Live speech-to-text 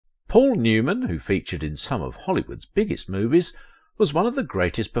Paul Newman, who featured in some of Hollywood's biggest movies, was one of the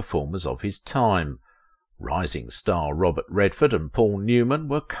greatest performers of his time. Rising star Robert Redford and Paul Newman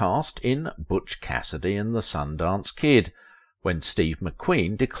were cast in Butch Cassidy and the Sundance Kid, when Steve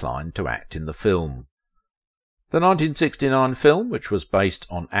McQueen declined to act in the film. The 1969 film, which was based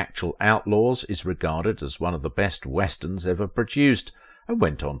on actual outlaws, is regarded as one of the best westerns ever produced and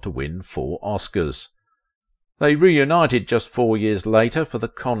went on to win 4 Oscars. They reunited just 4 years later for the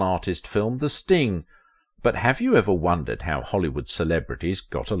con artist film The Sting, but have you ever wondered how Hollywood celebrities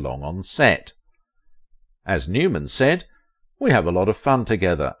got along on set? As Newman said, "We have a lot of fun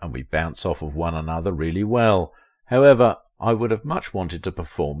together and we bounce off of one another really well. However, I would have much wanted to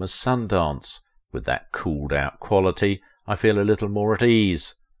perform as Sundance. With that cooled out quality, I feel a little more at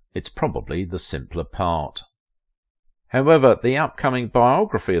ease. It's probably the simpler part." However, the upcoming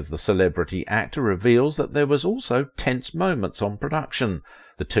biography of the celebrity actor reveals that there was also tense moments on production.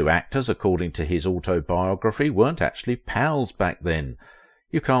 The 2 actors, according to his autobiography, weren't actually pals back then.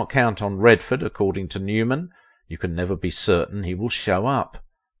 You can't count on Redford, according to Newman. You can never be certain he will show up.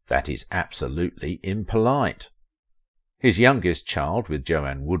 That is absolutely impolite. His youngest child with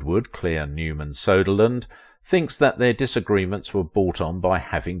Joanne Woodward, Claire Newman Soderlund, thinks that their disagreements were brought on by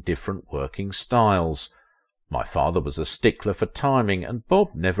having different working styles. "My father was a stickler for timing, and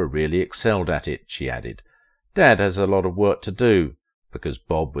Bob never really excelled at it," she added. "Dad has a lot of work to do. Because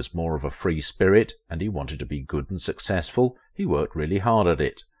Bob was more of a free spirit, and he wanted to be good and successful, he worked really hard at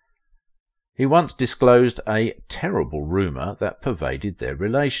it." He once disclosed a terrible rumour that pervaded their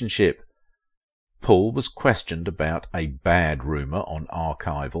relationship. Paul was questioned about a bad rumour on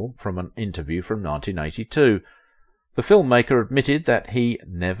Archival from an interview from 1982. The filmmaker admitted that he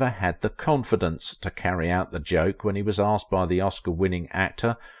never had the confidence to carry out the joke when he was asked by the Oscar-winning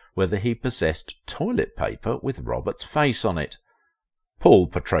actor whether he possessed toilet paper with Robert's face on it. Paul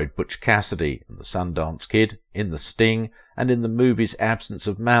portrayed Butch Cassidy in the Sundance Kid, in The Sting, and in the movie's Absence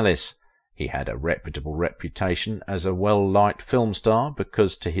of Malice. He had a reputable reputation as a well-liked film star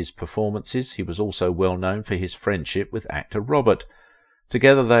because to his performances he was also well known for his friendship with actor Robert.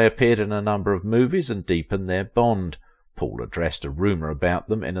 Together they appeared in a number of movies and deepened their bond. Paul addressed a rumour about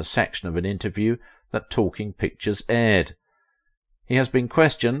them in a section of an interview that Talking Pictures aired. He has been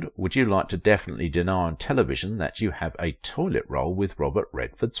questioned, "Would you like to definitely deny on television that you have a toilet roll with Robert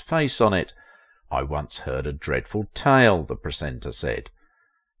Redford's face on it?" "I once heard a dreadful tale," the presenter said.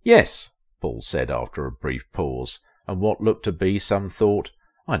 "Yes," Paul said after a brief pause, and what looked to be some thought.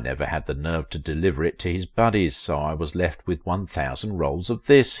 "I never had the nerve to deliver it to his buddies, so I was left with 1,000 rolls of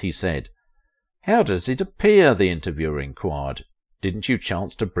this," he said. "How does it appear?" the interviewer inquired. "Didn't you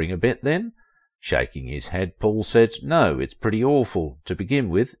chance to bring a bit then?" Shaking his head, Paul said, "No, it's pretty awful. To begin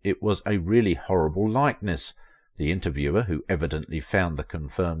with, it was a really horrible likeness." The interviewer, who evidently found the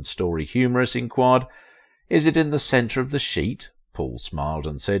confirmed story humorous, inquired, "Is it in the centre of the sheet?" Paul smiled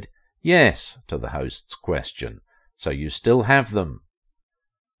and said, "Yes," to the host's question. "So you still have them?"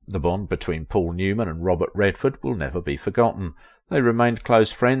 The bond between Paul Newman and Robert Redford will never be forgotten. They remained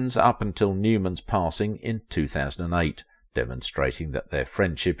close friends up until Newman's passing in 2008. Demonstrating that their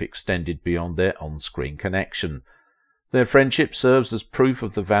friendship extended beyond their on-screen connection. Their friendship serves as proof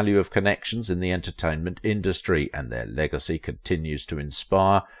of the value of connections in the entertainment industry, and their legacy continues to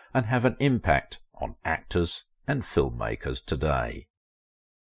inspire and have an impact on actors and filmmakers today.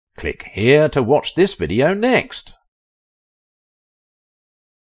 Click here to watch this video next.